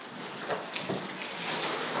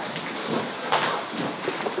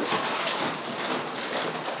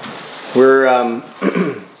We're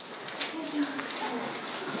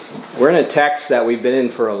we're in a text that we've been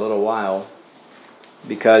in for a little while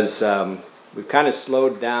because we've kind of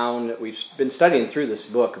slowed down. We've been studying through this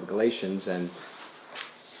book of Galatians, and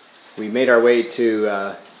we made our way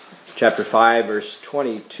to chapter 5, verse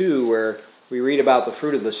 22, where we read about the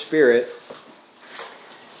fruit of the Spirit.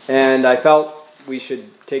 And I felt we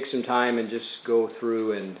should take some time and just go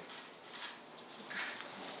through and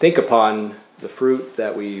think upon the fruit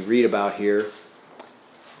that we read about here.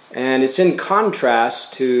 And it's in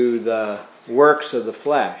contrast to the works of the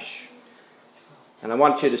flesh. And I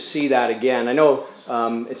want you to see that again. I know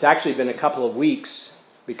it's actually been a couple of weeks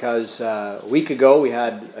because a week ago we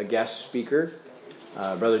had a guest speaker,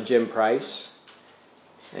 Brother Jim Price,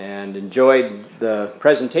 and enjoyed the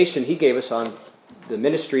presentation he gave us on the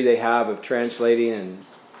ministry they have of translating and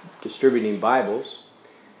distributing Bibles.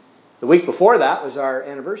 The week before that was our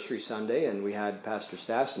anniversary Sunday, and we had Pastor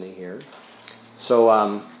Stastny here. So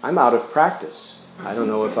I'm out of practice. I don't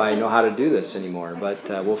know if I know how to do this anymore, but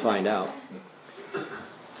we'll find out.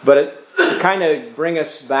 But to kind of bring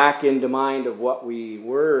us back into mind of what we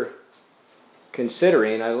were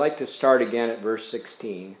considering, I'd like to start again at verse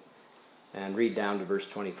 16 and read down to verse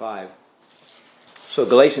 25. So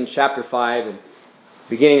Galatians chapter 5, and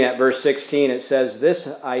beginning at verse 16, it says, "This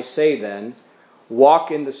I say then, walk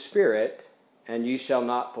in the Spirit, and ye shall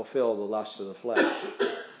not fulfill the lust of the flesh.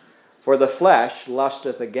 For the flesh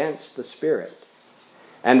lusteth against the Spirit,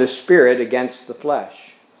 and the Spirit against the flesh.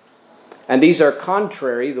 And these are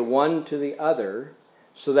contrary the one to the other,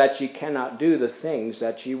 so that ye cannot do the things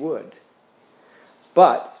that ye would.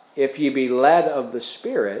 But if ye be led of the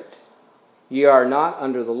Spirit, ye are not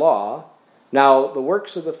under the law. Now the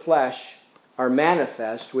works of the flesh are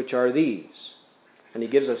manifest, which are these." And he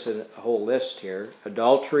gives us a whole list here: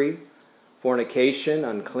 adultery, fornication,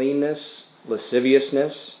 uncleanness,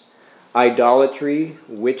 lasciviousness, idolatry,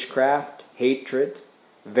 witchcraft, hatred,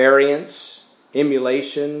 variance,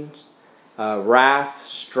 emulations, wrath,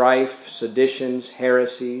 strife, seditions,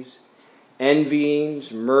 heresies,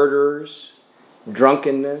 envyings, murders,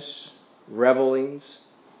 drunkenness, revellings,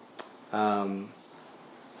 and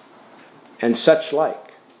such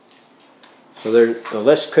like. So the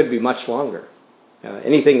list could be much longer.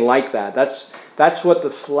 Anything like that. That's what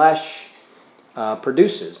the flesh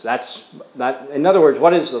produces. In other words,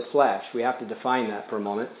 what is the flesh? We have to define that for a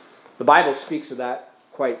moment. The Bible speaks of that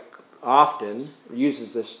quite often,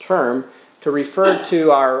 uses this term to refer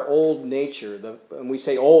to our old nature. And we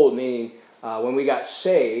say old, meaning when we got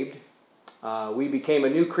saved, we became a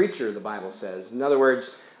new creature, the Bible says. In other words,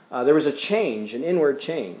 there was a change, an inward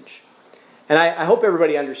change. And I hope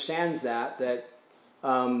everybody understands that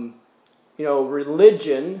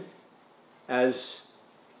religion, as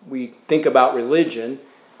we think about religion,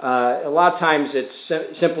 a lot of times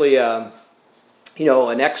it's simply an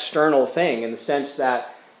external thing, in the sense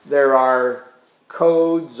that there are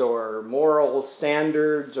codes or moral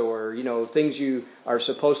standards or things you are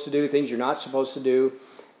supposed to do, things you're not supposed to do,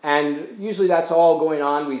 and usually that's all going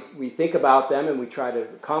on. We think about them and we try to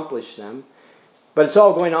accomplish them, but it's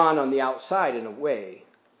all going on the outside in a way.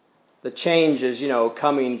 The change is,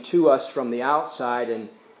 coming to us from the outside, and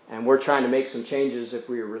we're trying to make some changes if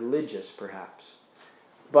we're religious, perhaps.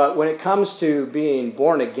 But when it comes to being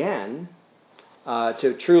born again,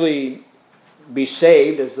 to truly be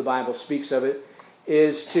saved, as the Bible speaks of it,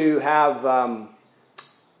 is to have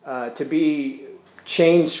to be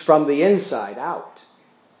changed from the inside out.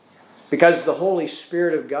 Because the Holy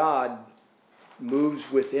Spirit of God moves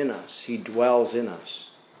within us. He dwells in us.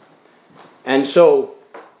 And so,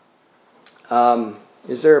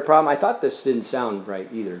 is there a problem? I thought this didn't sound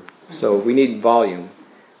right either. So we need volume.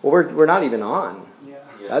 Well, we're not even on. Yeah.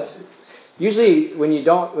 That's usually when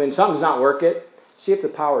something's not working, see if the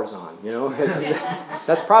power's on.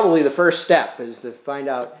 That's probably the first step, is to find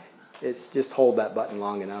out. It's just hold that button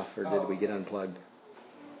long enough, or did we get unplugged?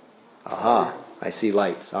 Aha! I see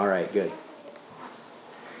lights. All right, good.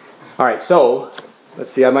 All right, so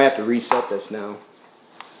let's see. I might have to reset this now.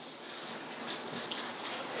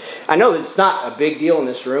 I know that it's not a big deal in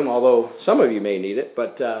this room, although some of you may need it,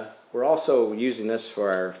 but we're also using this for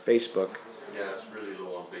our Facebook. Yeah, it's really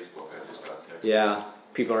low on Facebook. I just got text. Yeah,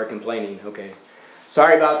 people are complaining. Okay.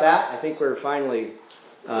 Sorry about that. I think we're finally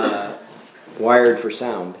wired for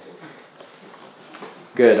sound.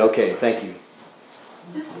 Good. Okay, thank you.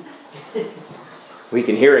 We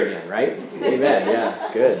can hear again, right? Amen.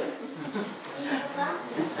 Yeah, good.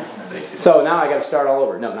 So now I got to start all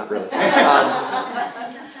over. No, not really.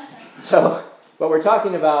 But we're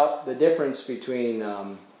talking about the difference between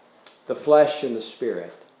the flesh and the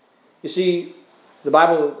Spirit. You see, the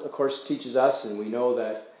Bible, of course, teaches us, and we know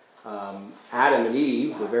that Adam and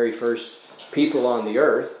Eve, the very first people on the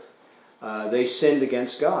earth, they sinned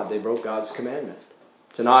against God. They broke God's commandment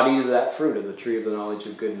to not eat of that fruit of the tree of the knowledge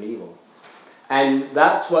of good and evil. And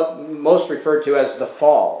that's what most refer to as the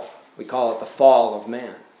fall. We call it the fall of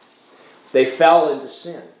man. They fell into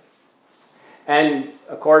sin. And,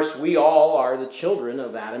 of course, we all are the children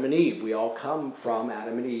of Adam and Eve. We all come from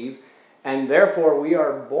Adam and Eve. And therefore, we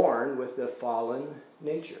are born with a fallen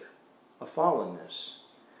nature, a fallenness,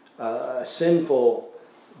 a sinful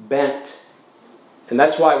bent. And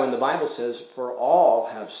that's why when the Bible says, for all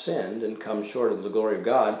have sinned and come short of the glory of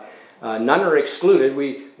God, none are excluded.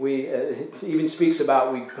 It even speaks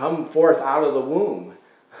about we come forth out of the womb,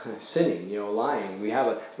 sinning, lying.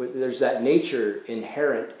 There's that nature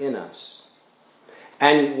inherent in us.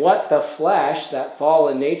 And what the flesh, that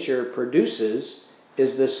fallen nature, produces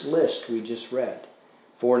is this list we just read.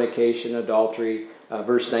 Fornication, adultery.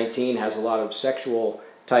 Verse 19 has a lot of sexual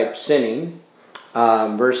type sinning.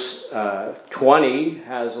 Verse 20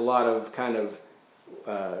 has a lot of kind of,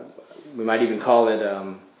 we might even call it,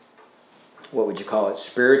 what would you call it,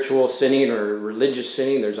 spiritual sinning or religious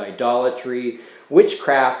sinning. There's idolatry,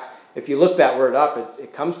 witchcraft. If you look that word up,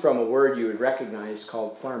 it comes from a word you would recognize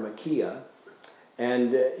called pharmakia.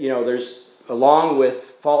 And, there's, along with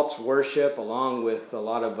false worship, along with a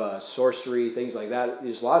lot of sorcery, things like that,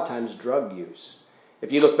 there's a lot of times drug use.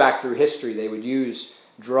 If you look back through history, they would use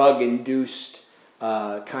drug-induced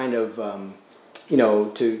to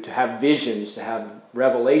have visions, to have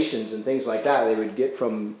revelations and things like that they would get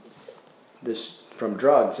from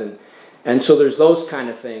drugs. And so there's those kind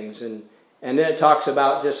of things. And then it talks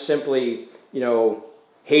about just simply,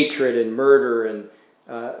 hatred and murder and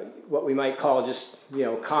what we might call just,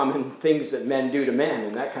 common things that men do to men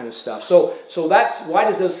and that kind of stuff. So that's, why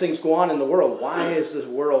does those things go on in the world? Why is this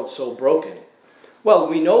world so broken? Well,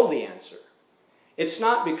 we know the answer. It's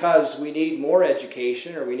not because we need more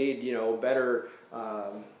education or we need, better,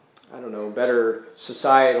 better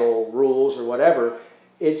societal rules or whatever.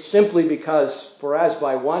 It's simply because, for as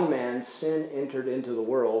by one man sin entered into the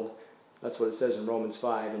world, that's what it says in Romans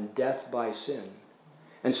 5, and death by sin.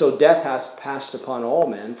 And so death has passed upon all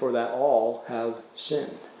men, for that all have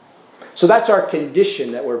sinned. So that's our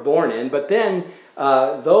condition that we're born in. But then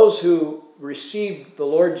those who receive the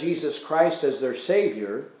Lord Jesus Christ as their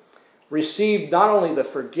Savior receive not only the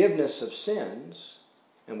forgiveness of sins,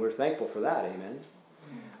 and we're thankful for that, amen.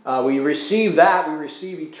 We receive that, we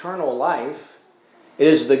receive eternal life. It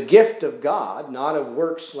is the gift of God, not of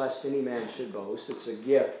works, lest any man should boast. It's a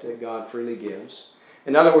gift that God freely gives.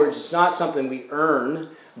 In other words, it's not something we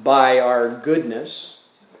earn by our goodness,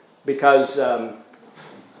 because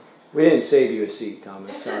we didn't save you a seat,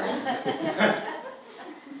 Thomas. Sorry.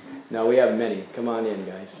 No, we have many. Come on in,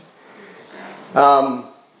 guys.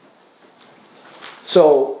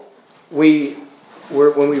 So when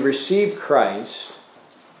we receive Christ,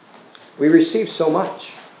 we receive so much.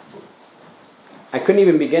 I couldn't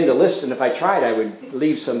even begin to list, and if I tried, I would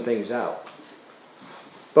leave some things out.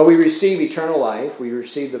 But we receive eternal life. We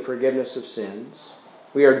receive the forgiveness of sins.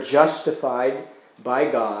 We are justified by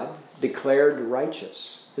God, declared righteous.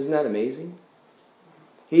 Isn't that amazing?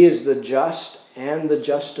 He is the just and the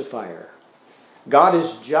justifier. God is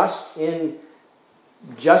just in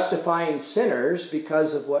justifying sinners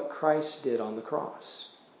because of what Christ did on the cross.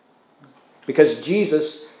 Because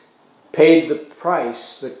Jesus paid the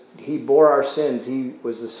price, that He bore our sins. He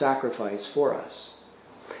was the sacrifice for us.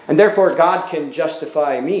 And therefore God can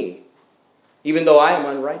justify me, even though I am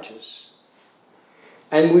unrighteous.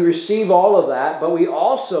 And we receive all of that, but we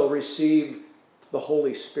also receive the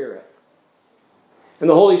Holy Spirit. And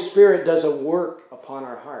the Holy Spirit does a work upon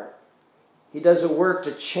our heart. He does a work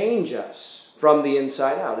to change us from the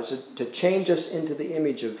inside out. It's to change us into the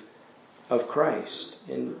image of Christ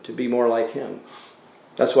and to be more like Him.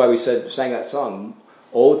 That's why we sang that song,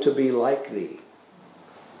 "Oh, to be like Thee."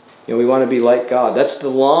 We want to be like God. That's the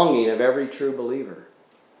longing of every true believer,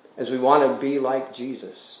 as we want to be like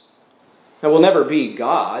Jesus. Now, we'll never be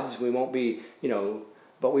gods. We won't be,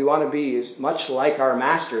 but we want to be as much like our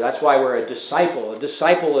Master. That's why we're a disciple. A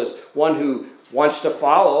disciple is one who wants to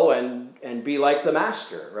follow and be like the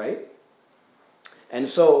Master, right? And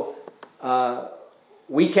so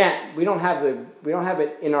we don't have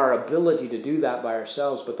it in our ability to do that by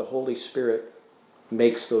ourselves, but the Holy Spirit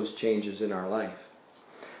makes those changes in our life.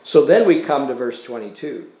 So then we come to verse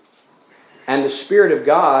 22. And the Spirit of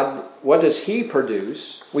God, what does He produce?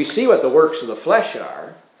 We see what the works of the flesh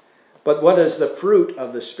are, but what is the fruit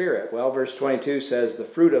of the Spirit? Well, verse 22 says the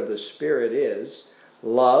fruit of the Spirit is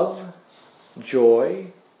love,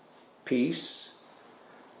 joy, peace,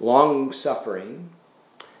 long-suffering,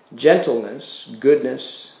 gentleness,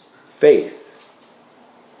 goodness, faith,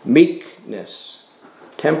 meekness,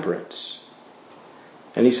 temperance.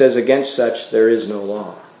 And he says, against such there is no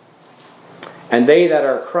law. And they that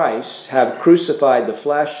are Christ have crucified the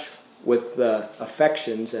flesh with the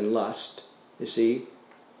affections and lust. You see,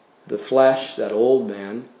 the flesh, that old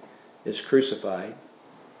man, is crucified.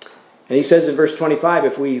 And he says in verse 25,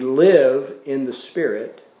 if we live in the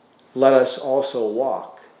Spirit, let us also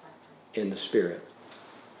walk in the Spirit.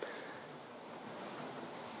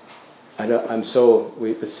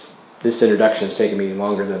 This introduction has taken me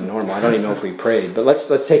longer than normal. I don't even know if we prayed, but let's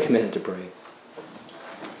take a minute to pray.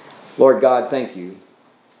 Lord God, thank you.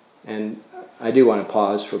 And I do want to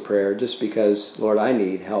pause for prayer just because, Lord, I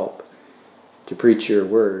need help to preach your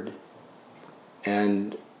word.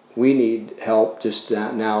 And we need help just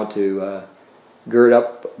now to gird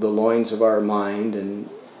up the loins of our mind and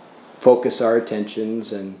focus our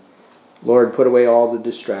attentions. And, Lord, put away all the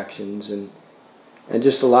distractions and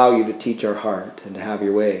just allow you to teach our heart and to have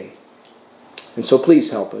your way. And so please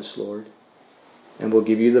help us, Lord. And we'll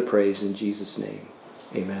give you the praise in Jesus' name.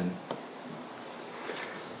 Amen.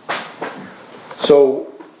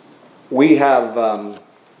 So we have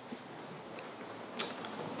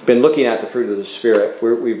been looking at the fruit of the Spirit.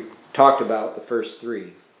 We've talked about the first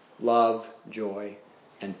three: love, joy,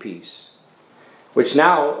 and peace. Which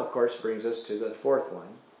now, of course, brings us to the fourth one,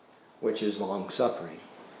 which is long-suffering.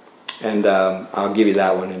 And I'll give you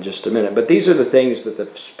that one in just a minute. But these are the things that the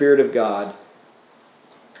Spirit of God,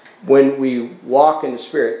 when we walk in the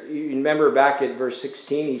Spirit, you remember back at verse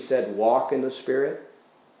 16, he said, walk in the Spirit,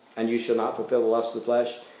 and you shall not fulfill the lust of the flesh.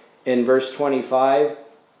 In verse 25,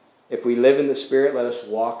 if we live in the Spirit, let us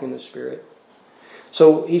walk in the Spirit.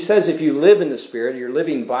 So he says if you live in the Spirit, you're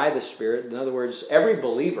living by the Spirit. In other words, every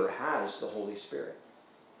believer has the Holy Spirit.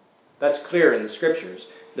 That's clear in the Scriptures.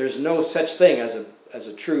 There's no such thing as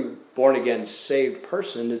a true born-again saved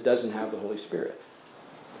person that doesn't have the Holy Spirit.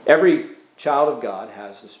 Every child of God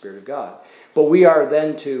has the Spirit of God. But we are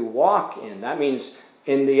then to walk in. That means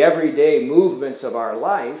in the everyday movements of our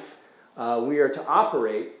life, we are to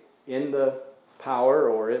operate in the power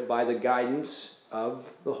or by the guidance of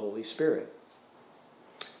the Holy Spirit.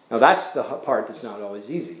 Now that's the part that's not always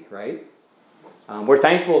easy, right? We're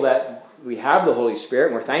thankful that we have the Holy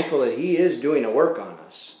Spirit, and we're thankful that He is doing a work on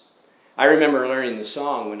us. I remember learning the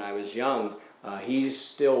song when I was young, He's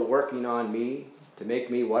still working on me to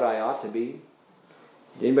make me what I ought to be.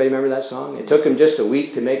 Anybody remember that song? It took Him just a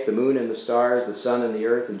week to make the moon and the stars, the sun and the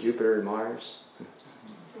earth, and Jupiter and Mars.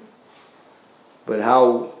 But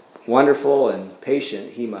how wonderful and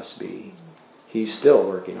patient He must be. He's still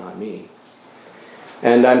working on me.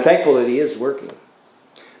 And I'm thankful that He is working.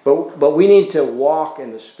 But we need to walk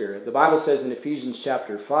in the Spirit. The Bible says in Ephesians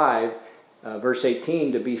chapter 5, verse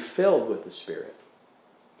 18, to be filled with the Spirit.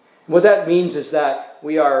 What that means is that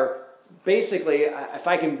we are basically, if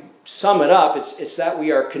I can sum it up, it's that we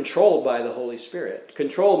are controlled by the Holy Spirit.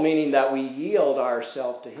 Controlled meaning that we yield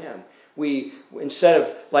ourselves to Him. We, instead of,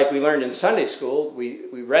 like we learned in Sunday school,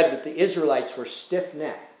 we read that the Israelites were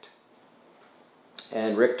stiff-necked.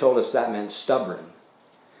 And Rick told us that meant stubborn.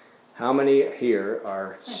 How many here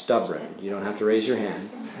are stubborn? You don't have to raise your hand.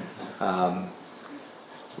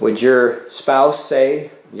 Would your spouse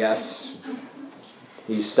say, yes,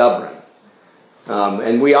 he's stubborn?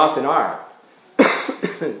 And we often are.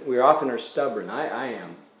 We often are stubborn. I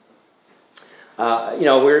am.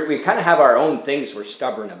 We kind of have our own things we're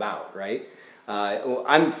stubborn about, right?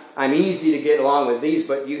 I'm easy to get along with these,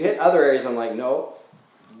 but you hit other areas, I'm like, no,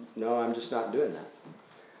 I'm just not doing that.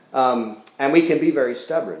 And we can be very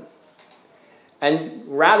stubborn. And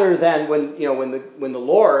rather than when the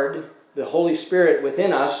Lord, the Holy Spirit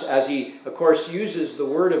within us, as He, of course, uses the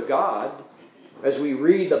Word of God, as we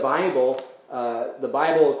read the Bible,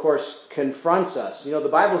 of course, confronts us. The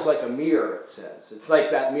Bible's like a mirror, it says. It's like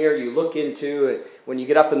that mirror you look into when you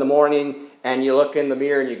get up in the morning and you look in the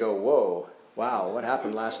mirror and you go, whoa, wow, what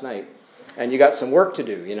happened last night? And you got some work to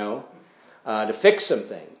do, to fix some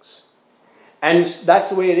things. And that's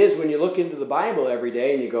the way it is when you look into the Bible every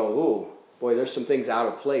day and you go, ooh, boy, there's some things out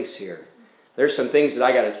of place here. There's some things that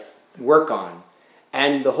I got to work on.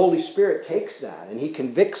 And the Holy Spirit takes that and He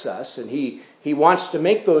convicts us and He wants to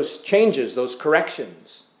make those changes, those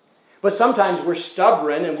corrections. But sometimes we're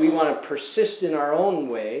stubborn and we want to persist in our own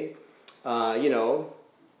way.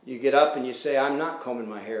 You get up and you say, I'm not combing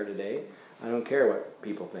my hair today. I don't care what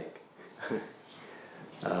people think.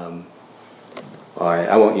 All right,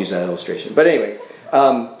 I won't use that illustration. But anyway,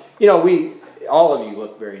 all of you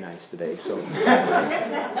look very nice today. So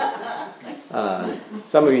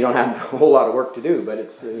some of you don't have a whole lot of work to do, but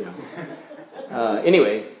it's,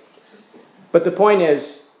 anyway. But the point is,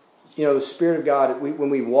 the Spirit of God, when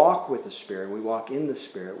we walk with the Spirit, we walk in the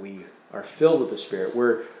Spirit, we are filled with the Spirit,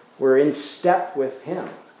 we're in step with Him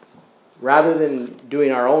rather than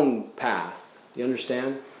doing our own path. You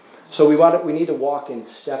understand? So we need to walk in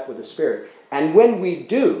step with the Spirit. And when we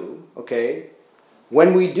do,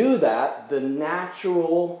 that,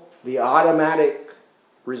 the automatic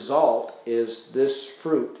result is this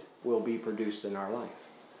fruit will be produced in our life.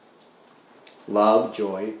 Love,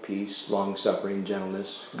 joy, peace, long-suffering, gentleness,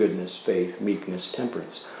 goodness, faith, meekness,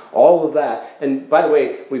 temperance. All of that. And by the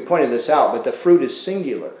way, we pointed this out, but the fruit is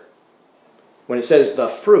singular. When it says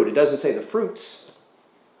the fruit, it doesn't say the fruits.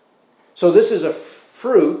 So this is a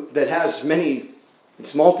fruit that has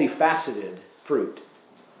it's multifaceted fruit.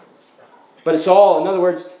 But it's all, in other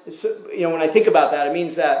words, when I think about that, it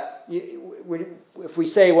means that if we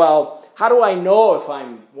say, well, how do I know if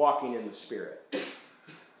I'm walking in the Spirit?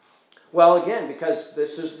 Well, again, because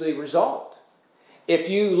this is the result. If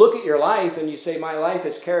you look at your life and you say, my life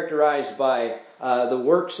is characterized by the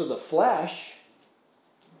works of the flesh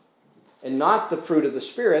and not the fruit of the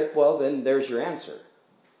Spirit, well, then there's your answer.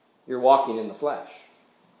 You're walking in the flesh.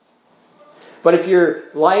 But if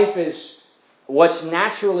your life is what's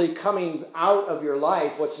naturally coming out of your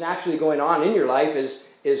life, what's naturally going on in your life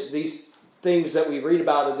is these things that we read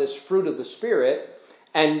about of this fruit of the Spirit,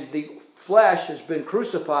 and the flesh has been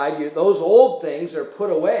crucified, those old things are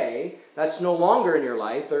put away. That's no longer in your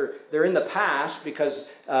life. They're in the past because,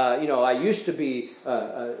 I used to be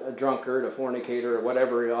a drunkard, a fornicator, or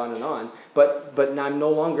whatever, on and on. But I'm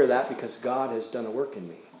no longer that because God has done a work in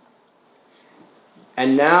me.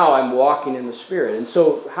 And now I'm walking in the Spirit. And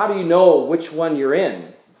so how do you know which one you're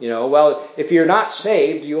in? Well, if you're not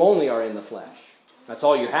saved, you only are in the flesh. That's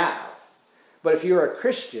all you have. But if you're a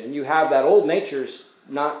Christian, you have that old nature's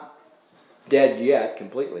not dead yet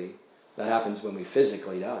completely. That happens when we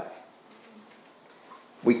physically die.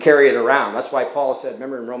 We carry it around. That's why Paul said,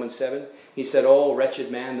 remember in Romans 7? He said, "Oh,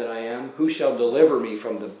 wretched man that I am, who shall deliver me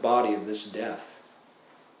from the body of this death?"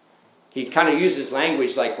 He kind of uses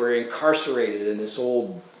language like we're incarcerated in this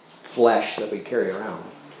old flesh that we carry around.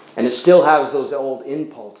 And it still has those old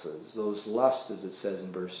impulses, those lusts, as it says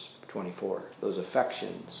in verse 24, those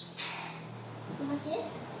affections.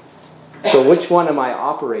 So which one am I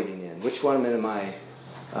operating in? Which one am I,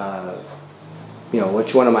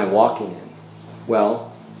 which one am I walking in?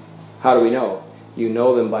 Well, how do we know? You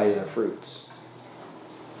know them by their fruits.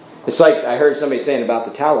 It's like I heard somebody saying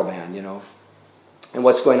about the Taliban, and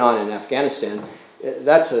what's going on in Afghanistan.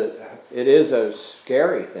 It is a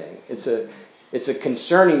scary thing. It's a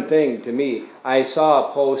concerning thing to me. I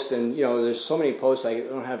saw a post, and there's so many posts I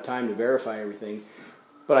don't have time to verify everything.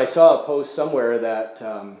 But I saw a post somewhere that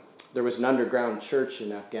there was an underground church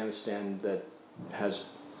in Afghanistan that has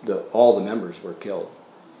all the members were killed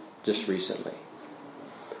just recently.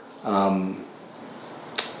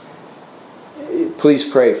 Please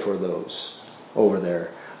pray for those over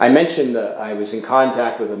there. I mentioned that I was in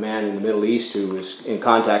contact with a man in the Middle East who was in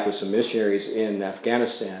contact with some missionaries in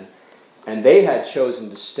Afghanistan, and they had chosen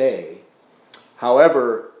to stay.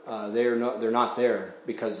 However, they're not there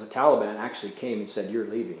because the Taliban actually came and said, "You're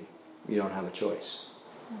leaving. You don't have a choice."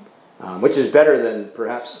 Which is better than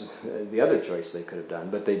perhaps the other choice they could have done,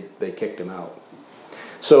 but they kicked them out.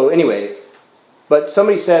 So anyway, but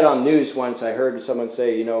somebody said on news once, I heard someone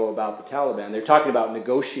say, about the Taliban, they're talking about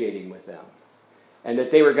negotiating with them, and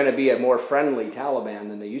that they were going to be a more friendly Taliban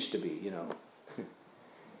than they used to be,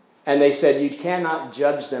 And they said, you cannot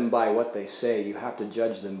judge them by what they say, you have to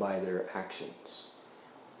judge them by their actions.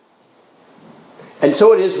 And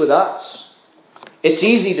so it is with us. It's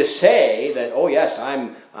easy to say that, oh yes,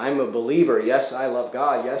 I'm a believer. Yes, I love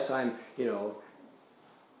God. Yes,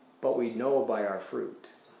 but we know by our fruit.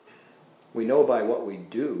 We know by what we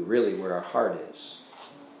do, really, where our heart is.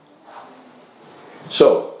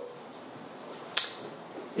 So,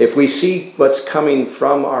 if we see what's coming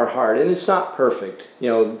from our heart, and it's not perfect,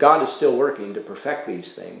 God is still working to perfect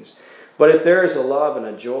these things. But if there is a love and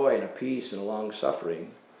a joy and a peace and a long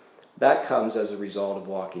suffering, that comes as a result of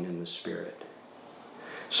walking in the Spirit.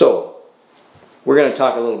 So, we're going to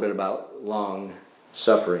talk a little bit about long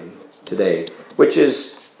suffering today, which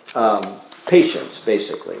is patience,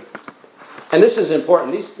 basically. And this is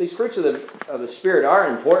important. These fruits of the Spirit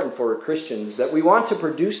are important for Christians, that we want to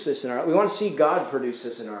produce this we want to see God produce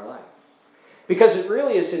this in our life. Because it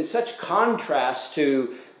really is in such contrast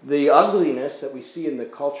to the ugliness that we see in the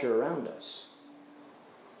culture around us.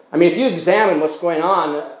 I mean, if you examine what's going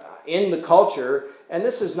on in the culture, and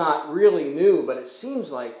this is not really new, but it seems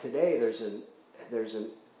like today there's an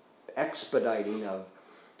expediting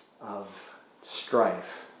of strife.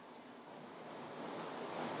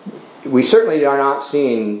 We certainly are not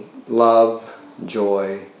seeing love,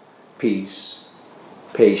 joy, peace,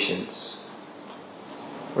 patience.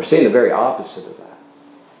 We're seeing the very opposite of that.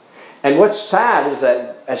 And what's sad is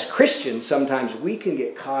that as Christians, sometimes we can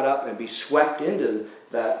get caught up and be swept into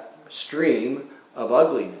that stream of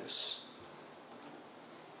ugliness.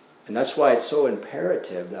 And that's why it's so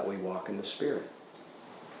imperative that we walk in the Spirit.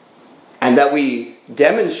 And that we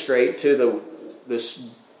demonstrate to this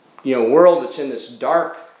world that's in this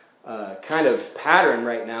dark kind of pattern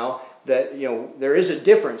right now that there is a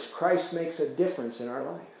difference. Christ makes a difference in our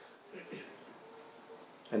life.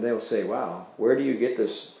 And they'll say, wow, where do you get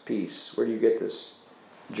this peace? Where do you get this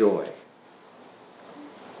joy?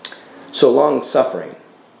 So long suffering.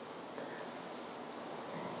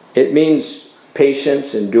 It means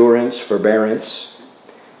patience, endurance, forbearance.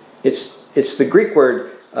 It's the Greek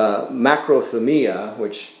word macrothumia,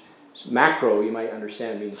 which macro, you might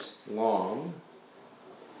understand, means long,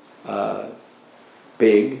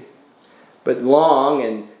 big. But long,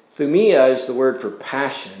 and thumia is the word for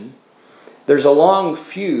passion. There's a long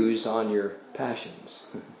fuse on your passions.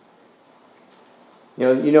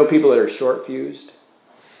 You know people that are short fused?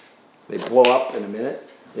 They blow up in a minute,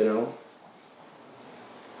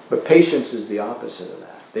 But patience is the opposite of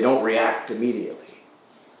that. They don't react immediately.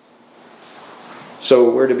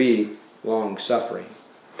 So we're to be long-suffering.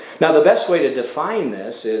 Now, the best way to define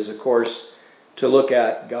this is, of course, to look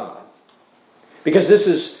at God. Because this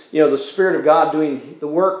is, the Spirit of God doing the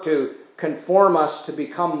work to conform us to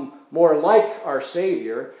become more like our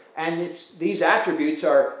Savior. And these attributes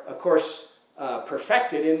are, of course,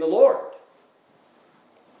 perfected in the Lord.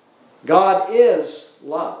 God is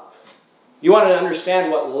love. You want to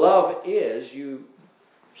understand what love is, you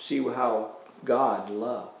see how God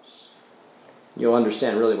loves. You'll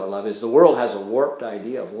understand really what love is. The world has a warped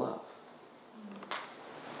idea of love.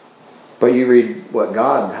 But you read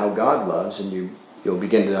how God loves, and you'll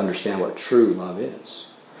begin to understand what true love is.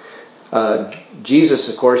 Jesus,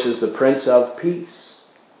 of course, is the Prince of Peace.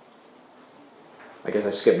 I guess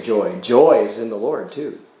I skipped joy. Joy is in the Lord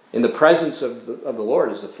too. In the presence of the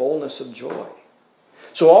Lord is the fullness of joy.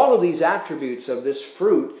 So all of these attributes of this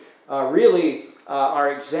fruit really,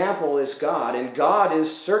 our example is God, and God is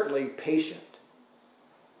certainly patient.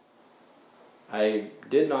 I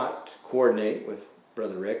did not coordinate with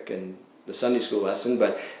Brother Rick and the Sunday school lesson,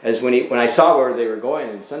 but when I saw where they were going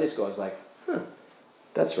in Sunday school, I was like,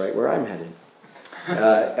 that's right where I'm headed.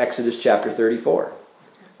 Exodus chapter 34.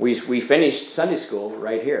 We finished Sunday school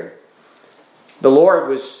right here. The Lord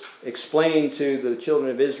was explaining to the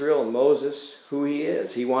children of Israel and Moses who He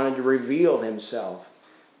is. He wanted to reveal Himself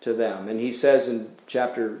to them. And He says in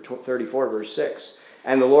chapter 34, verse 6,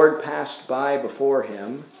 "And the Lord passed by before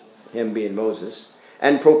him being Moses,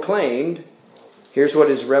 and proclaimed," here's what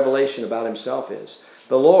His revelation about Himself is,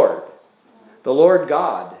 the Lord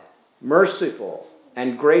God, merciful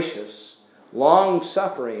and gracious,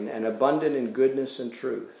 long-suffering and abundant in goodness and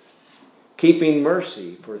truth, keeping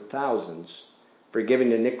mercy for thousands,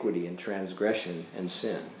 forgiving iniquity and transgression and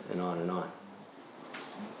sin," and on and on.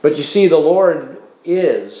 But you see, the Lord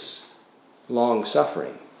is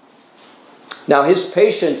long-suffering. Now, His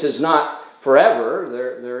patience is not forever.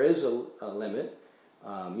 There is a limit.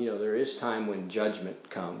 There is time when judgment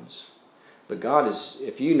comes. But God is,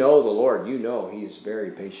 if you know the Lord, you know He is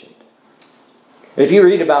very patient. And if you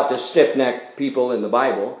read about the stiff-necked people in the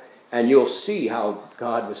Bible, and you'll see how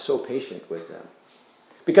God was so patient with them.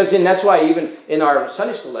 Because that's why even in our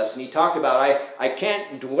Sunday school lesson, He talked about, I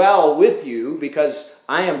can't dwell with you because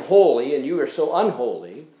I am holy and you are so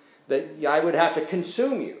unholy that I would have to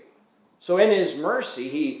consume you. So in His mercy,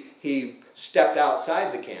 He stepped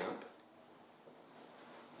outside the camp.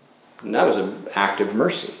 And that was an act of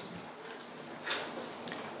mercy.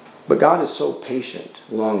 But God is so patient,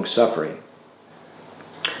 long-suffering.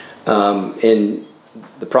 In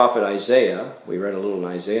the prophet Isaiah, we read a little in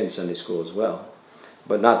Isaiah in Sunday school as well,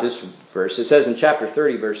 but not this verse. It says in chapter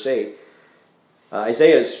 30, verse 8,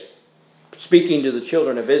 Isaiah is speaking to the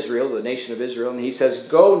children of Israel, the nation of Israel, and he says,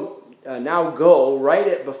 now go, write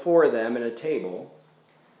it before them in a table.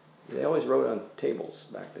 They always wrote on tables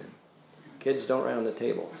back then. Kids don't write on the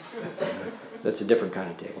table. That's a different kind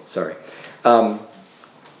of table. Sorry. I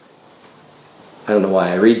don't know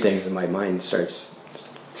why I read things and my mind starts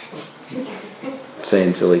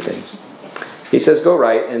saying silly things. He says, go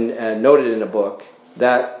write and note it in a book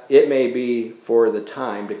that it may be for the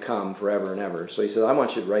time to come forever and ever. So he says, I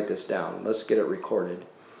want you to write this down. Let's get it recorded.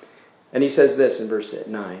 And he says this in verse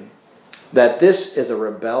 9, that this is a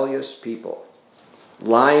rebellious people,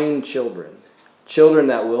 lying children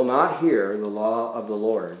that will not hear the law of the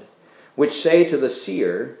Lord, which say to the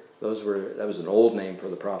seer, that was an old name for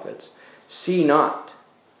the prophets, see not,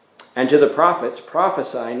 And to the prophets,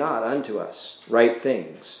 prophesy not unto us right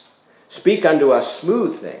things. Speak unto us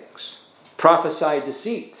smooth things. Prophesy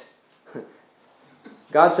deceit.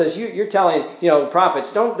 God says, you're telling, prophets,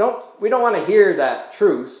 we don't want to hear that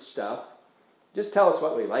truth stuff. Just tell us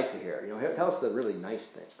what we like to hear. Tell us the really nice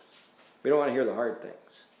things. We don't want to hear the hard things.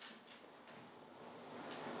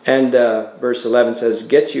 And verse 11 says,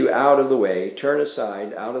 get you out of the way, turn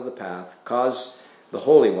aside out of the path, cause the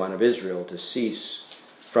Holy One of Israel to cease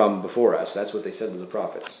from before us. That's what they said to the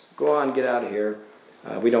prophets. Go on, get out of here.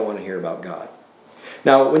 We don't want to hear about God.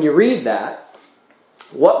 Now, when you read that,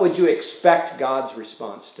 what would you expect God's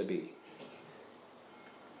response to be?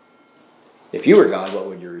 If you were God, what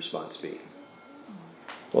would your response be?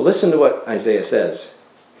 Well, listen to what Isaiah says.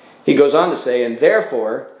 He goes on to say, and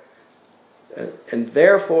therefore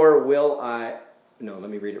will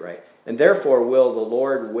the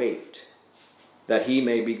Lord wait, that he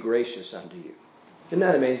may be gracious unto you. Isn't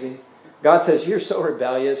that amazing? God says, you're so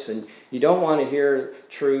rebellious and you don't want to hear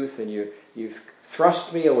truth and you've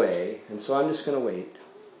thrust me away, and so I'm just going to wait.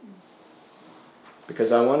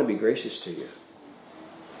 Because I want to be gracious to you.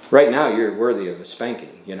 Right now you're worthy of a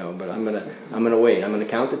spanking, but I'm going to wait. I'm going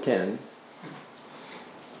to count to 10.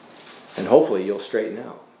 And hopefully you'll straighten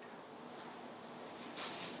out.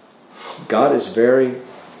 God is very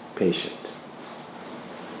patient.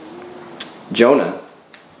 Jonah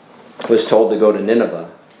was told to go to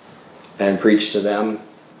Nineveh and preach to them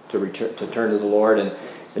to turn to the Lord, and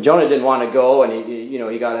Jonah didn't want to go, and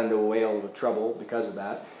he got into a whale of trouble because of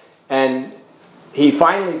that. And he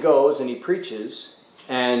finally goes and he preaches,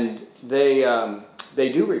 and they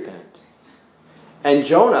do repent. And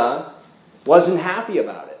Jonah wasn't happy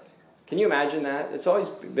about it. Can you imagine that? It's always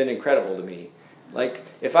been incredible to me. Like,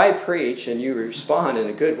 if I preach and you respond in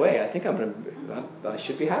a good way, I think I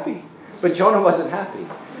should be happy. But Jonah wasn't happy.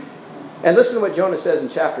 And listen to what Jonah says in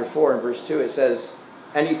chapter 4 and verse 2. It says,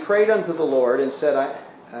 and he prayed unto the Lord and said,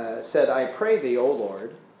 I pray thee, O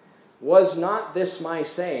Lord, was not this my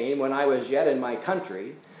saying when I was yet in my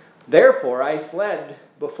country? Therefore I fled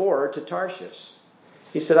before to Tarshish.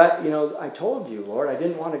 He said, I told you, Lord, I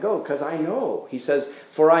didn't want to go because I know. He says,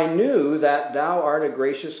 for I knew that thou art a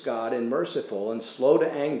gracious God and merciful and slow to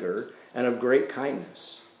anger and of great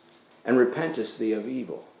kindness, and repentest thee of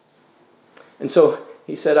evil. And so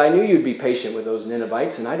he said, I knew you'd be patient with those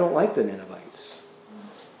Ninevites, and I don't like the Ninevites.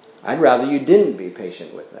 I'd rather you didn't be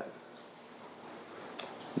patient with them.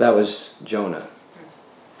 That was Jonah.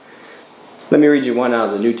 Let me read you one out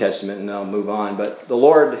of the New Testament and I'll move on. But the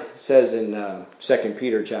Lord says in 2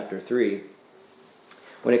 Peter chapter 3,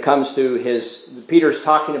 when it comes to Peter's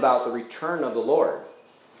talking about the return of the Lord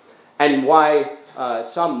and why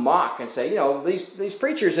some mock and say, these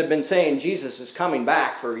preachers have been saying Jesus is coming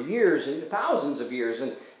back for years and thousands of years,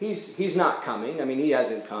 and he's not coming. I mean, he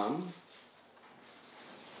hasn't come.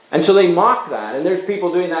 And so they mock that, and there's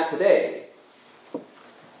people doing that today.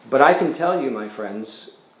 But I can tell you, my friends,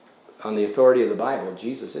 on the authority of the Bible,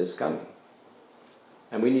 Jesus is coming.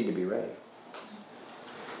 And we need to be ready.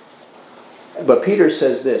 But Peter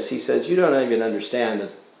says this. He says, you don't even understand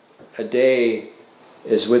that a day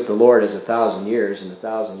is with the Lord as 1,000 years, and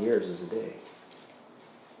 1,000 years is a day.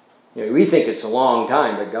 We think it's a long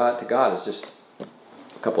time, but to God it's just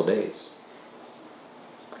a couple days.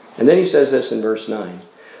 And then he says this in verse 9.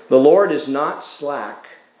 The Lord is not slack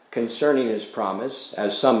concerning his promise,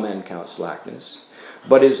 as some men count slackness,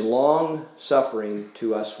 but is long-suffering to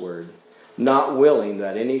usward, not willing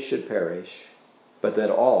that any should perish, but that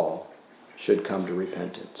all should come to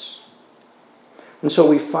repentance. And so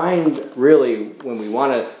we find, really, when we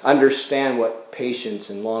want to understand what patience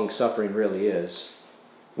and long-suffering really is,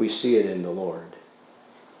 we see it in the Lord.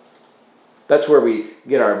 That's where we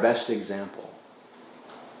get our best example.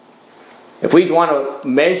 If we want to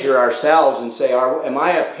measure ourselves and say, am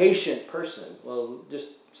I a patient person? Well, just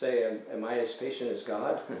say, am I as patient as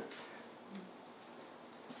God?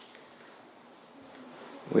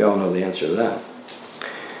 We all know the answer to that.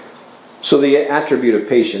 So the attribute of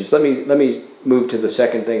patience. Let me move to the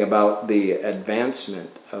second thing about the advancement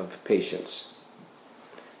of patience.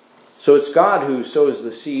 So it's God who sows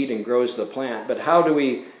the seed and grows the plant, but how do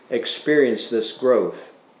we experience this growth?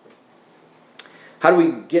 How do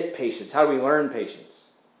we get patience? How do we learn patience?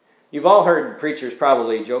 You've all heard preachers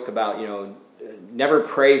probably joke about, never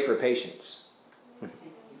pray for patience.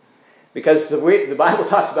 Because the Bible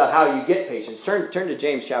talks about how you get patience. Turn to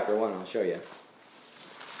James chapter 1, I'll show you.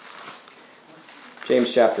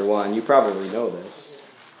 James chapter 1, you probably know this.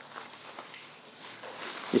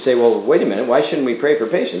 You say, well, wait a minute, why shouldn't we pray for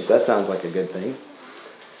patience? That sounds like a good thing.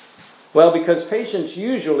 Well, because patience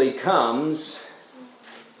usually comes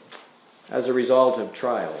as a result of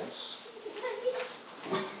trials.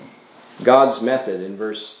 God's method in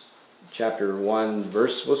chapter 1,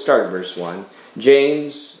 we'll start at verse 1.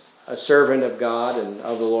 James, a servant of God and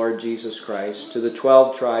of the Lord Jesus Christ, to the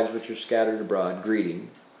 12 tribes which are scattered abroad, greeting.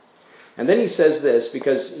 And then he says this,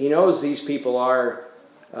 because he knows these people are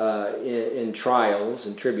in trials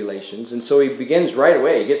and tribulations. And so he begins right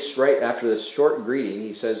away. He gets right after this short greeting.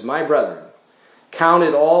 He says, "My brethren, count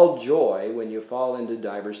it all joy when you fall into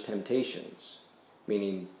divers temptations,"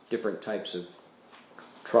 meaning different types of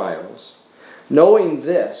trials. "Knowing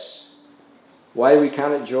this," why do we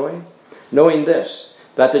count it joy? "Knowing this,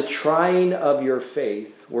 that the trying of your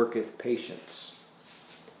faith worketh patience.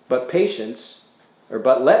 But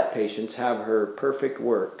let patience have her perfect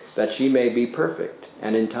work, that she may be perfect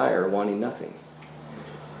and entire, wanting nothing."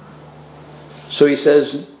 So he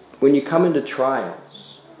says, when you come into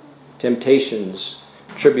trials, temptations,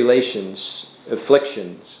 tribulations,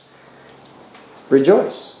 afflictions,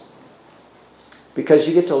 rejoice. Because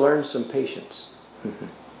you get to learn some patience.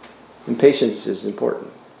 And patience is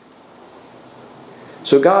important.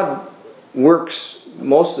 So God works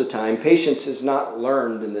most of the time. Patience is not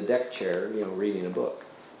learned in the deck chair, reading a book.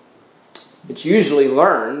 It's usually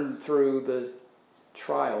learned through the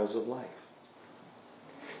trials of life.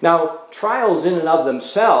 Now, trials in and of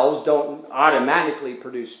themselves don't automatically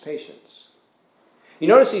produce patience. You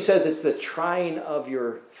notice he says it's the trying of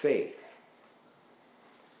your faith.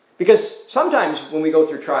 Because sometimes when we go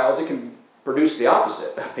through trials, it can produce the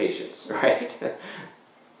opposite of patience, right?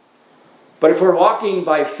 But if we're walking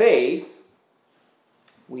by faith,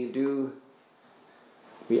 we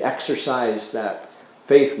exercise that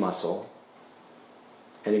faith muscle,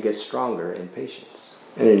 and it gets stronger in patience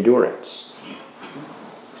and endurance.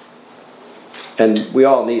 And we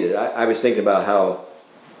all need it. I was thinking about how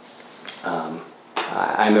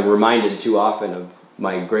I'm reminded too often of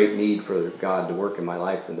my great need for God to work in my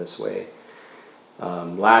life in this way.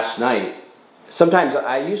 Last night, sometimes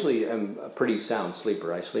I usually am a pretty sound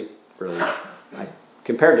sleeper. I sleep really,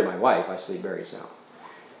 compared to my wife, I sleep very sound.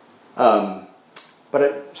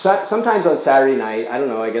 But sometimes on Saturday night, I don't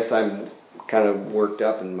know, I guess I'm kind of worked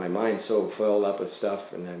up and my mind's so filled up with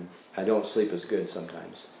stuff, and I don't sleep as good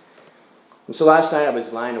sometimes. And so last night I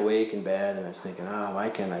was lying awake in bed, and I was thinking, why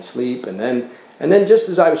can't I sleep? And then just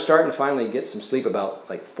as I was starting to finally get some sleep, about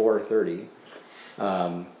like 4:30,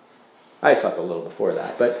 I slept a little before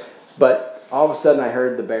that, but all of a sudden I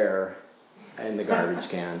heard the bear in the garbage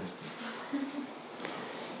can.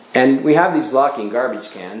 And we have these locking garbage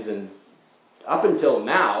cans, and up until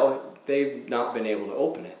now, they've not been able to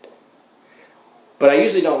open it. But I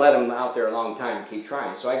usually don't let them out there a long time and keep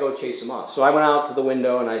trying, so I go chase them off. So I went out to the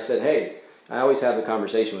window and I said, "Hey," I always have the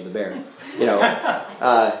conversation with the bear,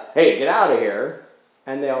 "Hey, get out of here."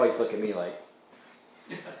 And they always look at me like,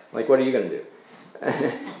 "What are you going to do?"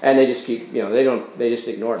 And they just keep, they just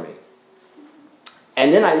ignore me.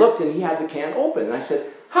 And then I looked and he had the can open, and I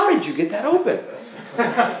said, "How did you get that open?"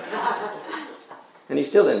 And he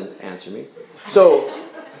still didn't answer me. So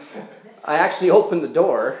I actually opened the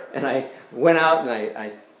door, and I went out and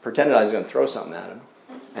I pretended I was going to throw something at him.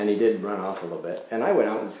 And he did run off a little bit. And I went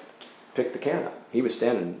out and picked the can up. He was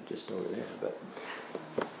standing just over there. But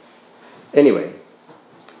anyway,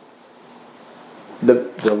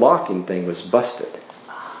 the locking thing was busted.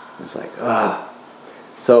 It's like,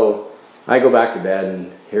 So I go back to bed,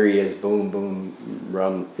 and here he is, boom, boom,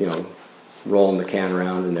 rolling the can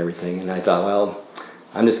around and everything. And I thought, well,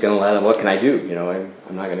 I'm just going to let him. What can I do?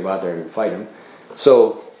 I'm not going to go out there and fight him.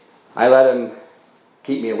 So I let him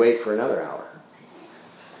keep me awake for another hour.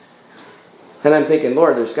 And I'm thinking,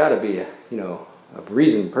 Lord, there's got to be a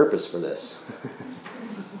reason, purpose for this.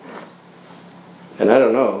 And I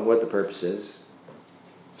don't know what the purpose is.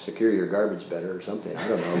 Secure your garbage better or something. I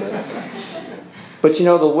don't know. But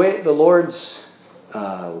the way the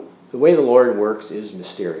Lord works is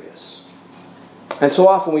mysterious. And so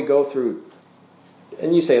often we go through.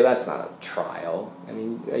 And you say, that's not a trial. I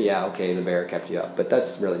mean, yeah, okay, the bear kept you up. But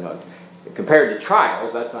that's really not, compared to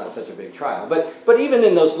trials, that's not such a big trial. But even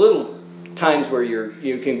in those little times where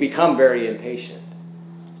you can become very impatient.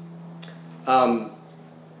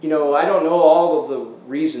 I don't know all of the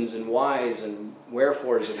reasons and whys and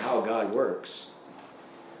wherefores of how God works.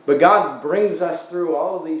 But God brings us through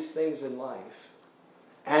all of these things in life.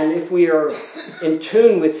 And if we are in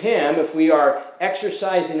tune with Him, if we are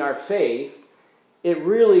exercising our faith, it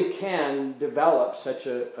really can develop such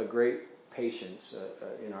a great patience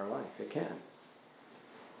in our life. It can.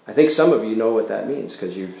 I think some of you know what that means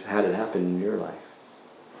because you've had it happen in your life.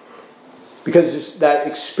 Because that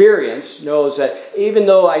experience knows that even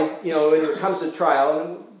though when it comes to trial,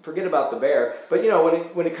 and forget about the bear. But,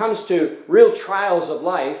 when it comes to real trials of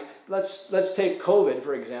life, let's take COVID,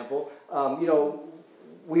 for example.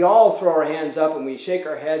 We all throw our hands up and we shake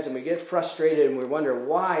our heads and we get frustrated and we wonder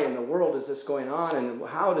why in the world is this going on and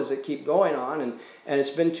how does it keep going on and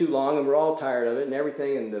it's been too long and we're all tired of it and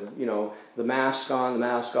everything and the mask on, the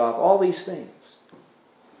mask off, all these things.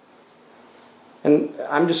 And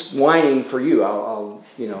I'm just whining for you,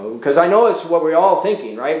 because I know it's what we're all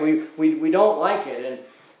thinking, right? We don't like it,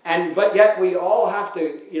 but yet we all have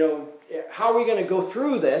to, how are we going to go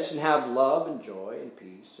through this and have love and joy and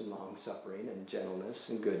peace and long suffering and gentleness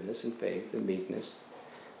and goodness and faith and meekness?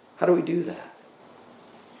 How do we do that?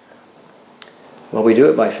 Well, we do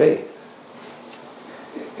it by faith.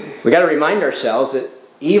 We got to remind ourselves that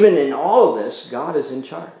even in all of this, God is in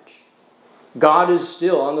charge. God is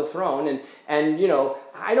still on the throne, and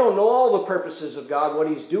I don't know all the purposes of God, what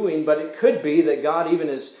He's doing, but it could be that God even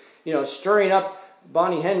is, stirring up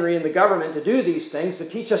Bonnie Henry and the government to do these things to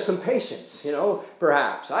teach us some patience,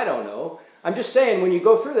 perhaps. I don't know. I'm just saying, when you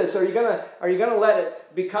go through this, are you gonna let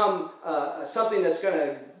it become something that's going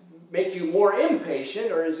to make you more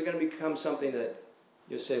impatient, or is it going to become something that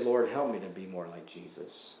you say, Lord, help me to be more like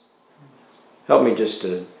Jesus. Help me just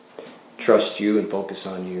to trust you and focus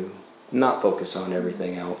on you, not focus on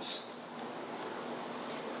everything else.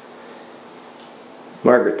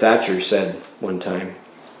 Margaret Thatcher said one time,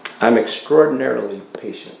 I'm extraordinarily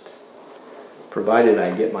patient, provided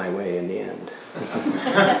I get my way in the end.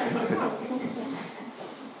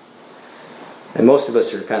 And most of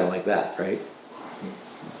us are kind of like that, right?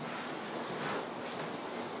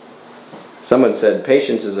 Someone said,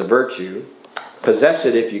 patience is a virtue. Possess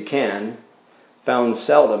it if you can. Found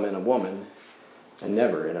seldom in a woman and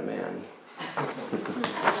never in a man.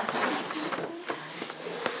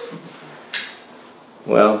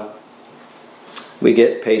 Well, we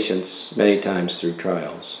get patience many times through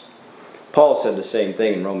trials. Paul said the same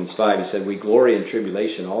thing in Romans 5. He said, we glory in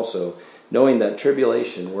tribulation also, knowing that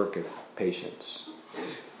tribulation worketh patience.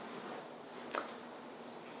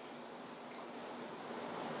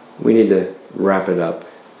 We need to wrap it up.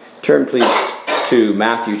 Turn please to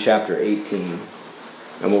Matthew chapter 18,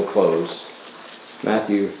 and we'll close.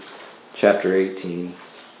 Matthew chapter 18.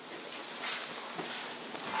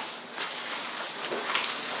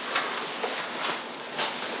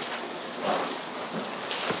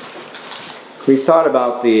 We thought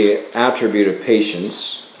about the attribute of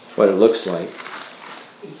patience, what it looks like.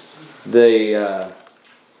 The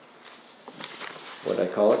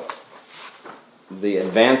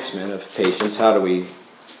advancement of patience. How do we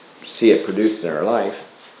see it produced in our life?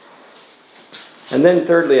 And then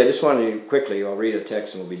thirdly, I just wanted to quickly, I'll read a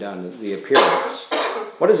text and we'll be done. The appearance.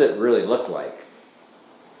 What does it really look like?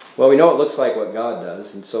 Well, we know it looks like what God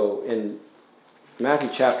does. And so in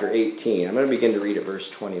Matthew chapter 18, I'm going to begin to read at verse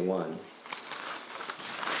 21.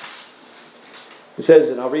 It says,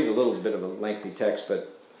 and I'll read a little bit of a lengthy text,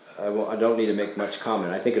 but I don't need to make much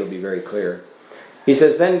comment. I think it'll be very clear. He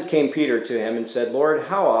says, then came Peter to him and said, Lord,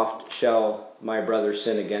 how oft shall my brother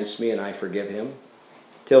sin against me and I forgive him?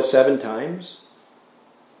 Till 7 times?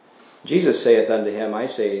 Jesus saith unto him, I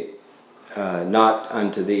say not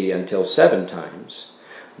unto thee until 7 times,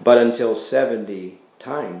 but until 70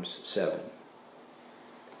 times 7.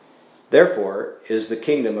 Therefore is the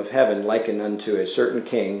kingdom of heaven likened unto a certain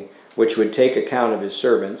king, which would take account of his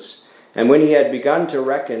servants. And when he had begun to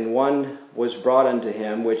reckon, one was brought unto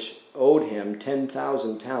him, which owed him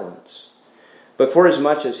 10,000 talents. But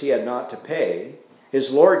forasmuch as he had not to pay, his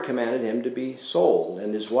Lord commanded him to be sold,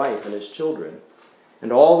 and his wife and his children,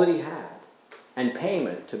 and all that he had, and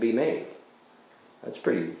payment to be made. That's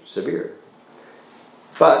pretty severe.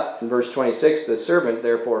 But, in verse 26, the servant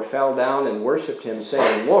therefore fell down and worshipped him,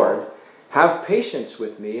 saying, Lord, have patience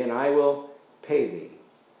with me, and I will pay thee.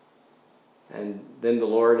 And then the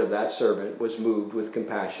Lord of that servant was moved with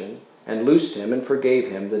compassion, and loosed him, and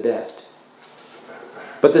forgave him the debt.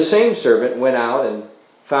 But the same servant went out and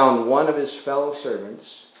found one of his fellow servants,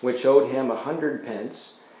 which owed him 100 pence,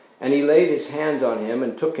 and he laid his hands on him,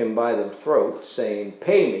 and took him by the throat, saying,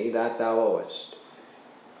 Pay me that thou owest.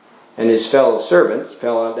 And his fellow servant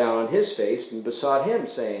fell down on his face, and besought him,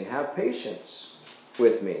 saying, Have patience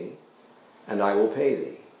with me, and I will pay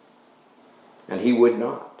thee. And he would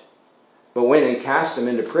not, but went and cast him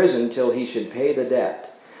into prison till he should pay the debt.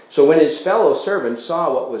 So when his fellow servants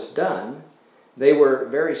saw what was done, they were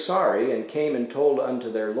very sorry, and came and told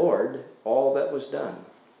unto their Lord all that was done.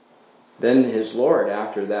 Then his Lord,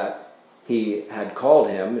 after that he had called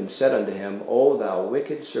him, and said unto him, O thou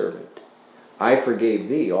wicked servant, I forgave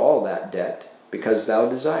thee all that debt, because thou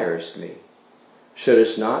desirest me.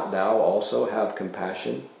 Shouldest not thou also have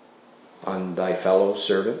compassion on thy fellow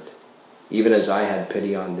servant, even as I had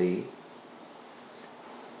pity on thee.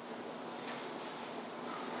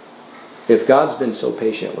 If God's been so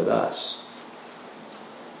patient with us,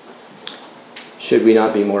 should we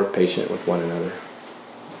not be more patient with one another?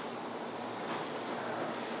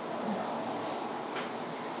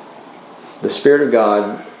 The Spirit of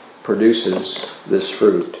God produces this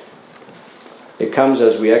fruit. It comes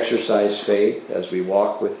as we exercise faith, as we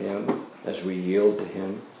walk with Him, as we yield to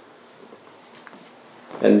Him.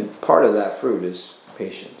 And part of that fruit is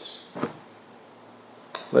patience.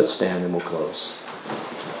 Let's stand and we'll close.